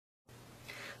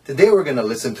Today we're going to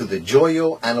listen to the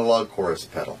Joyo analog chorus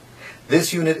pedal.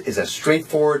 This unit is as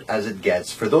straightforward as it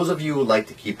gets for those of you who like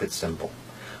to keep it simple.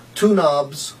 Two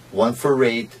knobs, one for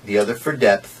rate, the other for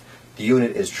depth. The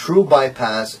unit is true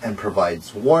bypass and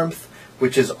provides warmth,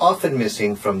 which is often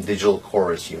missing from digital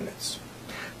chorus units.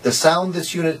 The sound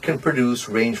this unit can produce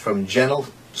range from gentle,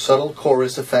 subtle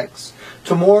chorus effects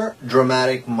to more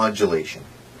dramatic modulation.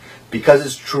 Because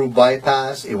it's true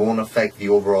bypass, it won't affect the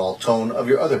overall tone of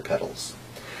your other pedals.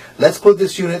 Let's put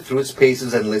this unit through its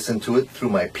paces and listen to it through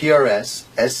my PRS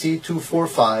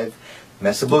SC245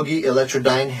 Mesa Boogie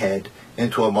Electrodyne head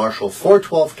into a Marshall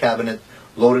 412 cabinet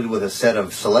loaded with a set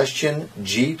of Celestion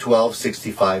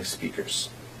G1265 speakers.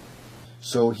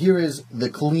 So here is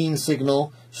the clean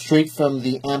signal straight from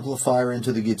the amplifier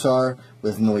into the guitar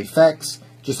with no effects,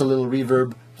 just a little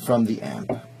reverb from the amp.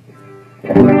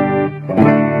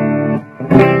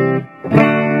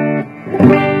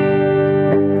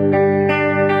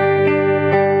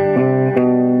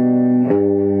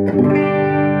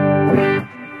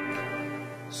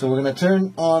 So we're going to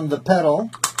turn on the pedal,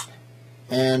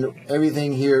 and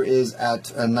everything here is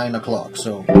at 9 o'clock.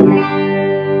 So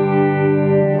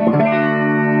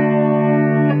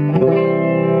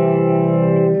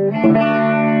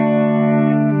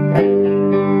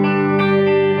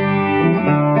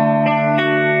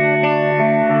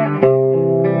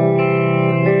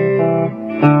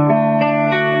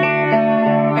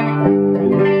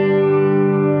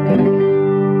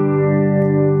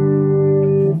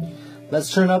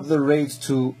let's turn up the rate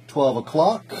to 12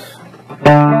 o'clock.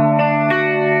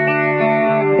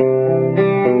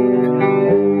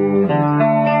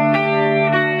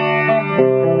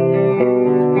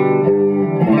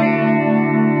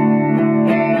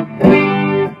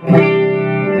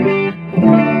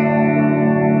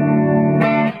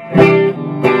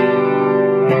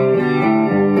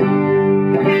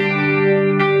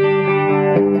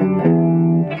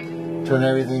 Turn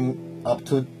everything up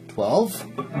to 12.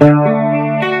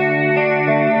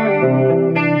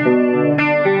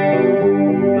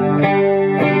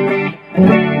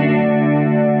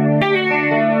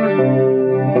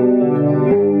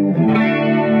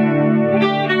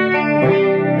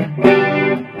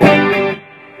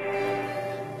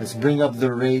 Let's bring up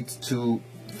the rate to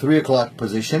 3 o'clock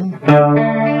position.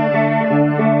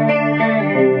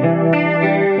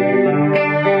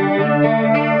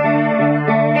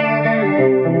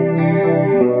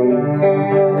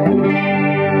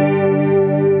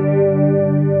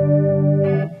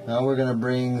 Now we're going to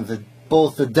bring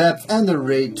both the depth and the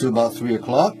rate to about 3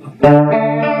 o'clock.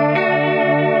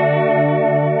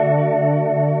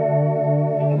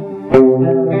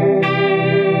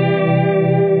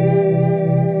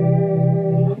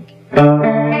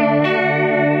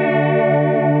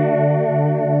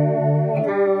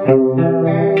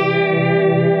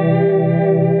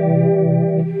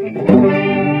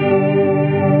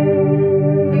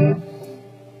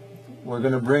 We're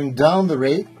going to bring down the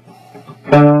rate.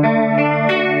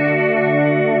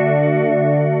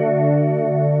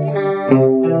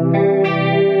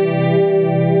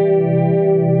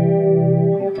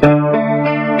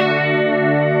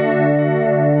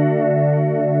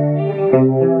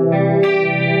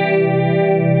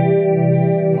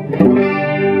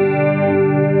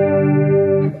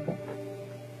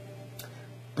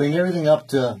 Bring everything up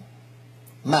to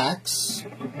max.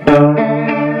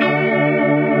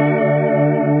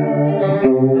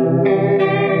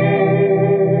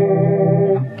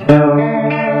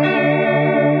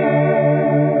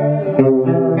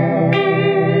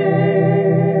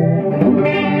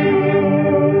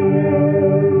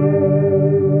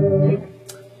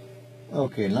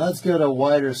 Okay, now let's get a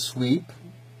wider sweep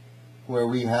where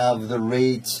we have the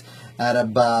rate at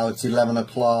about 11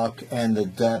 o'clock and the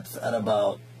depth at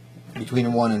about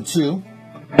between 1 and 2.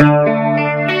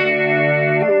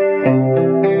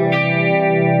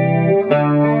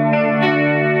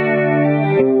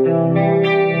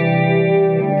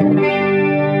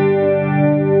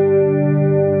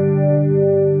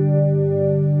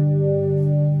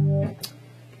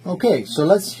 Okay, so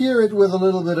let's hear it with a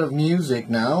little bit of music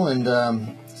now and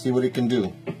see what it can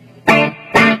do.